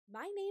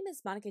My name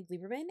is Monica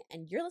Gleiberman,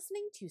 and you're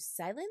listening to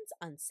Silence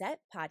on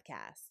Set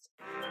podcast.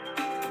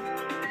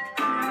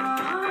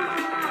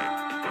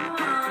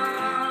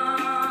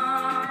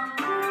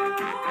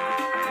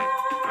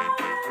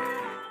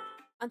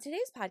 On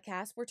today's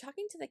podcast, we're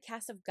talking to the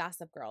cast of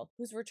Gossip Girl,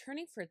 who's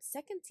returning for its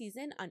second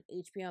season on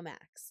HBO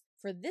Max.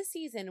 For this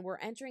season, we're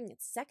entering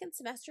its second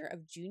semester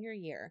of junior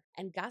year,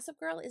 and Gossip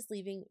Girl is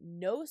leaving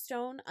no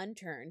stone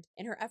unturned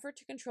in her effort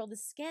to control the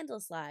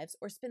scandalous lives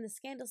or spin the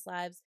scandalous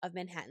lives of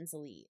Manhattan's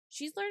elite.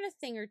 She's learned a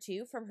thing or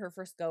two from her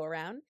first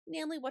go-around,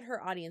 namely what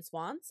her audience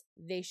wants,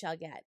 they shall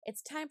get.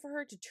 It's time for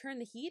her to turn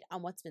the heat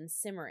on what's been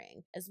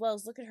simmering, as well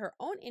as look at her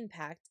own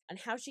impact on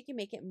how she can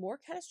make it more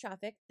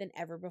catastrophic than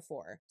ever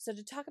before. So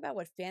to talk about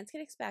what fans can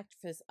expect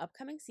for this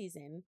upcoming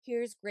season,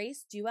 here's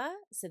Grace Dua,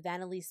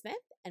 Savannah Lee Smith,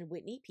 and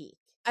Whitney Peak.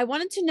 I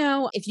wanted to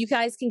know if you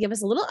guys can give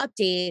us a little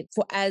update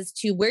as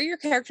to where your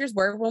characters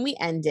were when we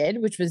ended,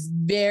 which was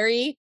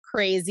very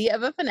crazy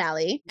of a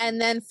finale.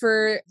 And then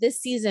for this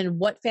season,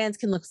 what fans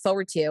can look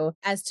forward to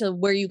as to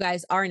where you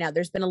guys are now.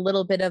 There's been a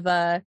little bit of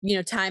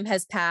time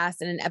has passed,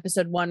 and in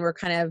episode 1, we're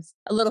kind of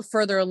a little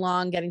further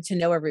along getting to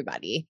know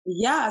everybody.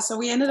 Yeah, so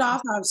we ended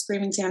off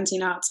screaming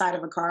Tarantino outside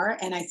of a car.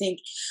 And I think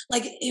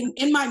like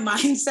in my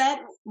mindset,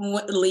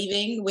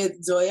 leaving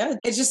with Zoya,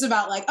 it's just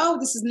about like, oh,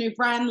 this is a new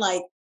friend.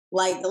 Like,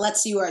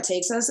 let's see where it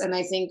takes us. And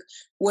I think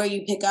where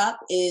you pick up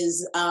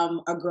is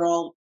a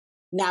girl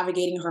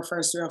navigating her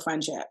first real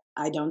friendship.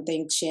 I don't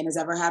think Shan has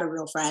ever had a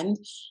real friend.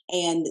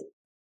 And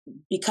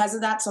because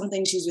of that,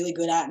 something she's really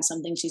good at and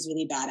something she's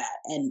really bad at.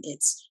 And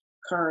it's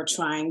her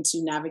trying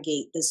to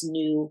navigate this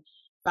new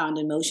found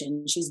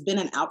emotion. She's been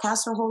an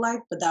outcast her whole life,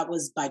 but that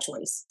was by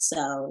choice.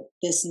 So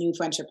this new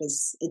friendship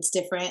it's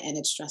different and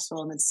it's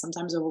stressful and it's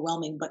sometimes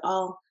overwhelming, but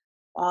all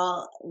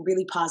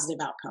really positive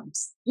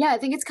outcomes. Yeah, I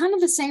think it's kind of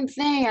the same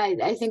thing.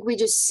 I think we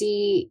just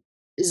see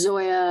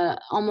Zoya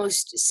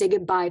almost say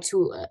goodbye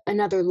to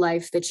another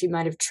life that she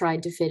might have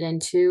tried to fit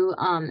into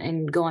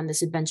and go on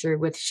this adventure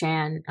with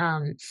Shan.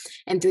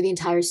 And through the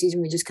entire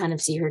season, we just kind of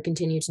see her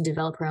continue to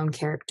develop her own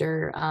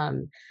character,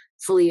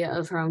 fully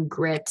of her own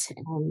grit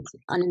and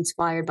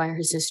uninspired by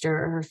her sister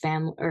or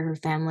her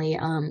family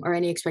or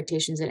any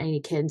expectations that any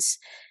kids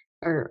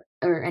or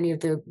any of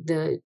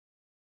the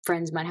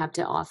friends might have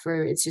to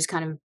offer. It's just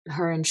kind of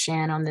her and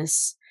Shan on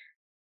this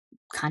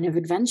kind of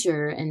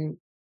adventure, and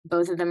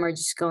both of them are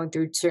just going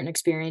through certain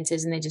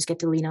experiences and they just get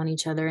to lean on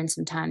each other, and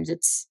sometimes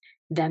it's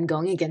them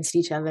going against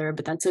each other,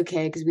 but that's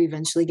okay because we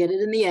eventually get it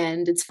in the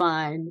end. It's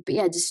fine. But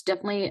yeah, just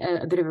definitely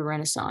a bit of a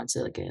renaissance,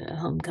 like a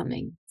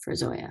homecoming for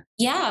Zoya.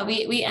 Yeah,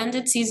 we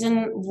ended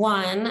season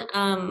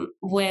 1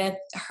 with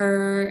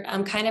her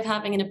kind of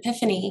having an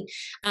epiphany.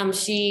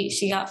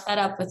 She got fed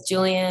up with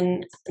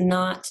Julian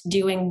not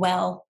doing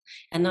well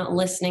and not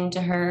listening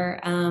to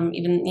her.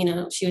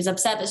 Even, she was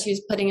upset that she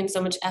was putting in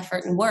so much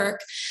effort and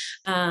work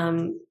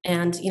and,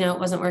 it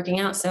wasn't working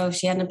out. So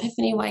she had an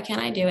epiphany. Why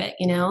can't I do it?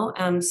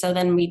 So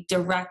then we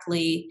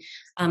directly,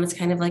 it's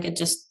kind of like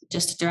just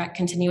a direct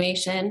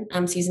continuation.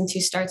 Season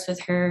 2 starts with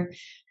her,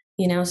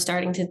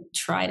 starting to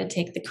try to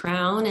take the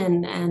crown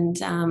and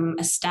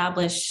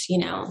establish,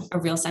 a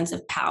real sense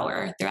of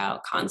power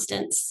throughout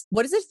Constance.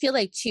 What does it feel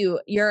like too?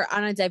 You're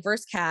on a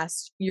diverse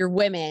cast, you're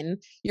women,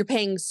 you're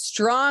paying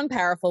strong,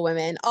 powerful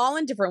women, all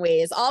in different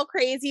ways, all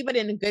crazy, but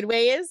in good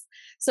ways.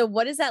 So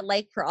what is that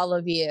like for all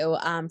of you,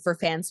 for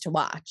fans to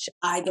watch?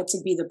 I get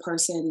to be the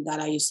person that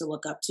I used to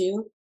look up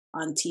to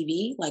on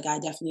TV. Like I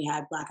definitely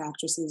had Black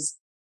actresses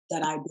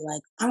that I'd be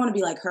like, I want to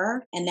be like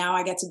her. And now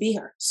I get to be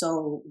her.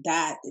 So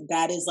that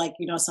is like,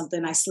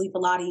 something I sleep a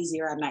lot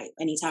easier at night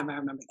anytime I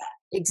remember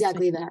that.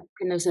 Exactly that.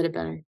 Couldn't have said it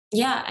better.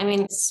 Yeah. I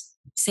mean, it's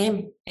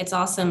same. It's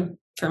awesome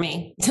for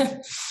me.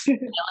 I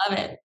love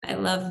it. I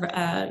love,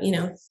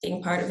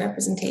 being part of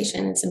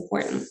representation. It's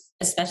important,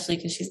 especially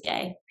because she's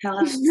gay. They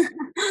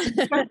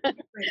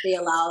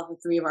allow the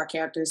 3 of our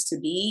characters to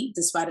be,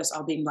 despite us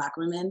all being Black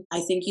women.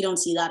 I think you don't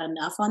see that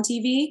enough on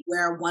TV,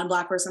 where one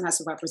Black person has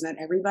to represent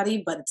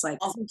everybody, but it's like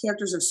all 3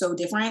 characters are so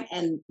different,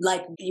 and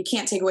like you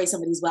can't take away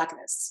somebody's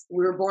Blackness.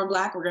 We were born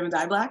Black, we're going to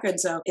die Black, and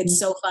so it's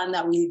so fun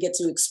that we get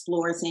to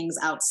explore things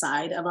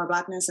outside of our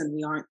Blackness, and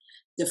we aren't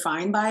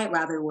defined by it,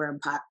 rather we're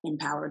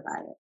empowered by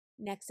it.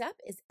 Next up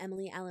is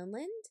Emily Allen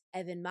Lind,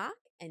 Evan Mock,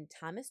 and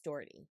Thomas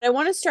Doherty. I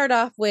want to start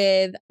off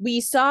with,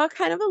 we saw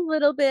kind of a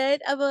little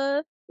bit of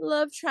a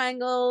love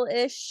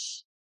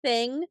triangle-ish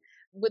thing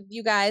with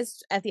you guys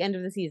at the end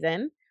of the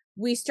season.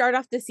 We start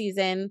off the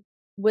season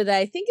with,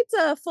 I think it's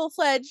a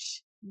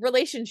full-fledged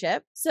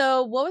relationship.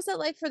 So what was that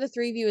like for the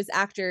 3 of you as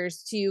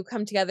actors to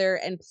come together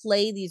and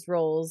play these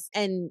roles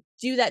and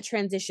do that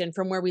transition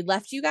from where we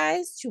left you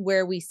guys to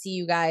where we see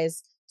you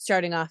guys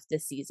starting off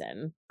this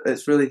season?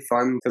 It's really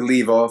fun to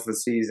leave off a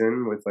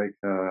season with like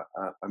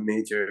a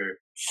major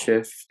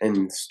shift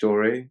in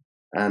story,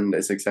 and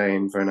it's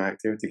exciting for an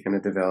actor to kind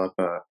of develop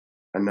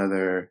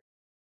another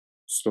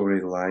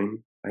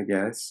storyline, I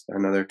guess,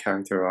 another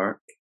character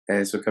arc.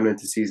 So coming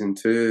into season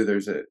 2,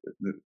 there's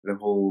the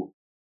whole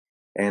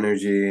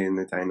energy and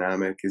the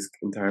dynamic is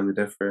entirely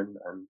different,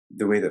 and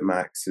the way that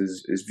Max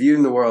is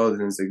viewing the world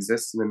and is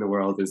existing in the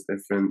world is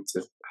different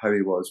to how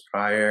he was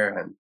prior,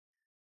 and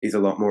he's a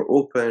lot more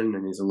open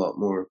and he's a lot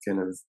more kind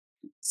of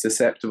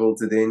susceptible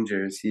to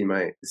dangers. He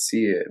might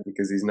see it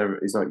because he's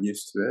not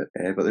used to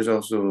it, but there's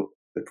also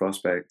the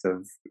prospect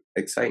of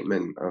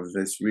excitement, of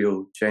this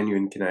real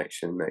genuine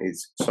connection that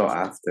he's sought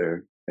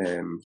after,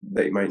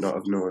 that he might not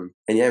have known.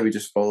 And yeah, we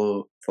just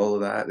follow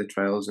that, the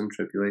trials and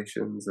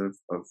tribulations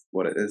of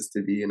what it is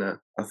to be in a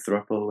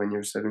throuple when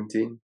you're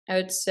 17. I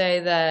would say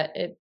that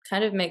it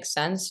kind of makes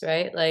sense,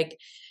 right? Like,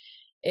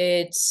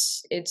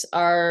 it's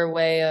our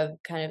way of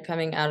kind of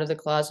coming out of the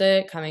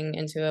closet, coming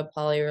into a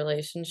poly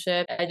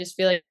relationship. I just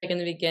feel like in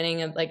the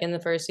beginning of, like, in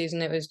the first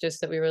season, it was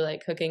just that we were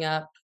like hooking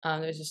up.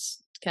 It was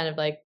just kind of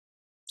like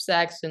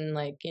sex and,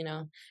 like, you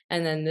know,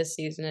 and then this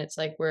season it's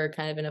like we're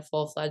kind of in a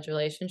full-fledged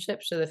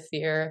relationship, so the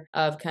fear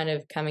of kind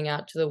of coming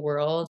out to the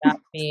world, not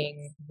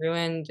being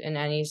ruined in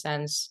any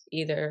sense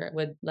either,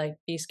 would like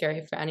be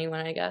scary for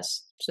anyone, I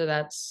guess. So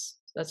that's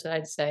what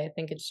I'd say. I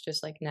think it's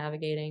just like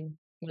navigating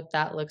what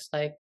that looks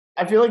like.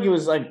 I feel like it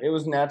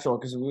was natural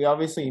because we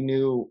obviously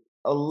knew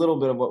a little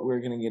bit of what we were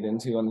going to get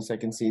into on the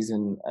second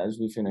season as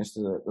we finished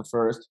the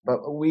first,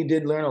 but we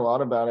did learn a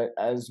lot about it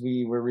as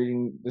we were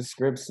reading the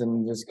scripts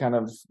and just kind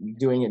of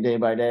doing it day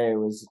by day. It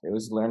was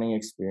a learning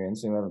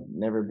experience, and I've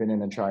never been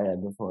in a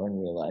triad before in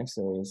real life,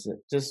 so it was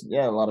just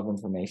a lot of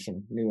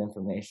information, new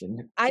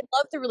information. I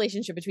love the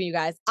relationship between you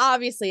guys.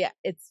 Obviously,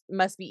 it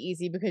must be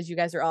easy because you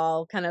guys are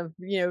all kind of,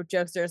 you know,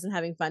 jokesters and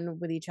having fun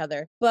with each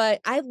other. But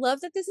I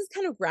love that this is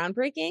kind of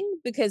groundbreaking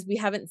because we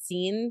haven't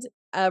seen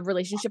a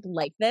relationship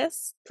like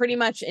this pretty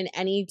much in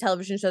any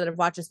television show that I've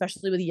watched,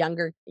 especially with a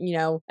younger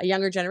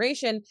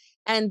generation.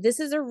 And this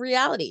is a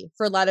reality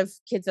for a lot of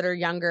kids that are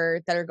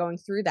younger that are going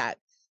through that.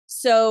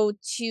 So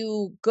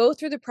to go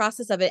through the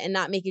process of it and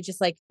not make it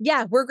just like,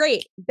 yeah, we're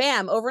great,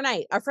 bam,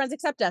 overnight, our friends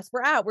accept us,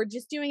 we're out, we're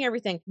just doing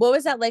everything. What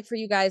was that like for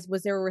you guys?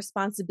 Was there a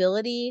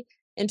responsibility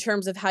in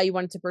terms of how you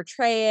wanted to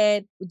portray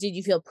it? Did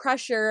you feel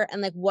pressure?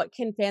 And like, what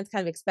can fans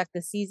kind of expect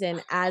this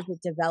season as it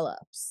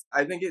develops?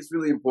 I think it's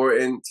really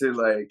important to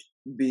like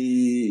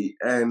be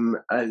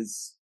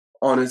as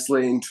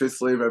honestly and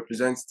truthfully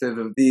representative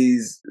of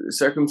these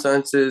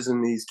circumstances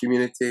and these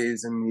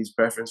communities and these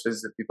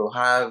preferences that people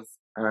have,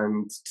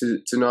 and to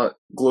not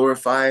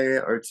glorify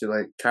it or to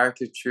like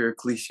caricature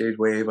cliched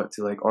way, but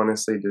to like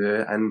honestly do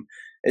it. And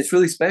it's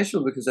really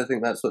special because I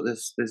think that's what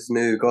this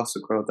new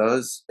Gossip Girl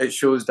does. It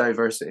shows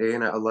diversity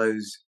and it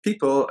allows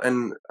people,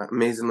 and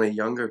amazingly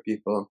younger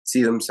people,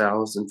 see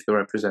themselves and feel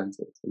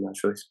represented, and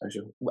that's really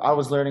special. I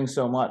was learning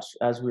so much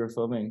as we were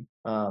filming.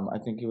 I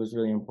think it was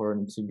really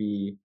important to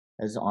be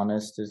as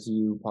honest as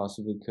you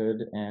possibly could,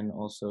 and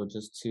also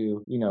just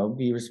to, you know,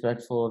 be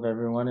respectful of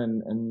everyone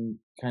and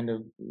kind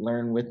of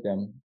learn with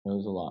them. It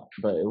was a lot,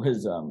 but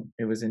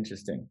it was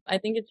interesting. I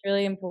think it's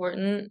really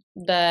important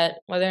that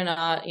whether or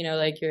not, you know,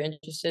 like you're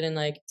interested in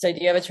like this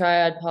idea of a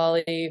triad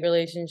poly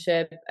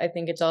relationship, I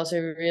think it's also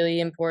really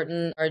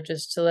important, or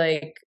just to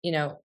like, you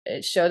know,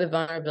 show the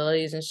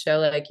vulnerabilities and show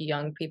like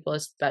young people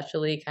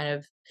especially kind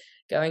of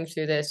going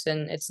through this,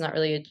 and it's not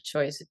really a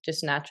choice, it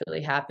just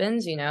naturally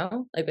happens, you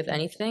know, like with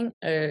anything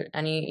or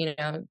any, you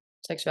know,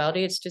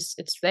 sexuality,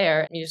 it's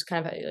there. You just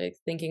kind of like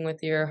thinking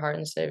with your heart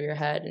instead of your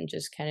head, and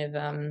just kind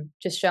of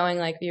just showing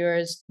like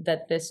viewers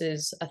that this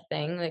is a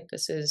thing, like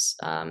this is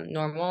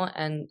normal,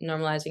 and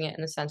normalizing it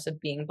in the sense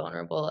of being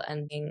vulnerable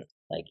and being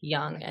like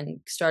young and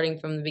starting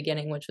from the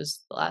beginning, which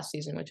was the last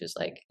season, which is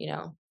like, you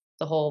know,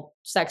 the whole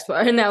sex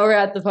part, and now we're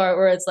at the part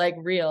where it's like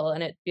real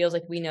and it feels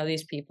like we know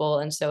these people,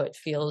 and so it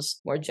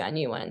feels more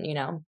genuine, you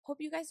know. Hope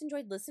you guys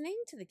enjoyed listening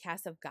to the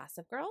cast of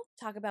Gossip Girl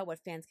talk about what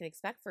fans can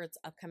expect for its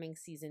upcoming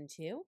season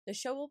 2. The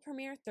show will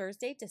premiere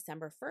Thursday,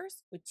 December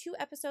 1st, with 2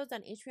 episodes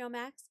on HBO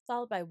Max,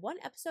 followed by 1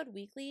 episode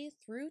weekly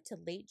through to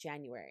late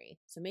January.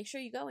 So make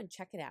sure you go and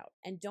check it out.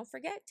 And don't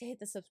forget to hit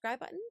the subscribe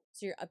button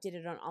so you're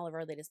updated on all of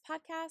our latest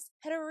podcasts.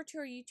 Head over to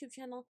our YouTube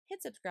channel,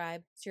 hit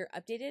subscribe so you're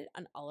updated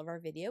on all of our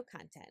video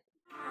content.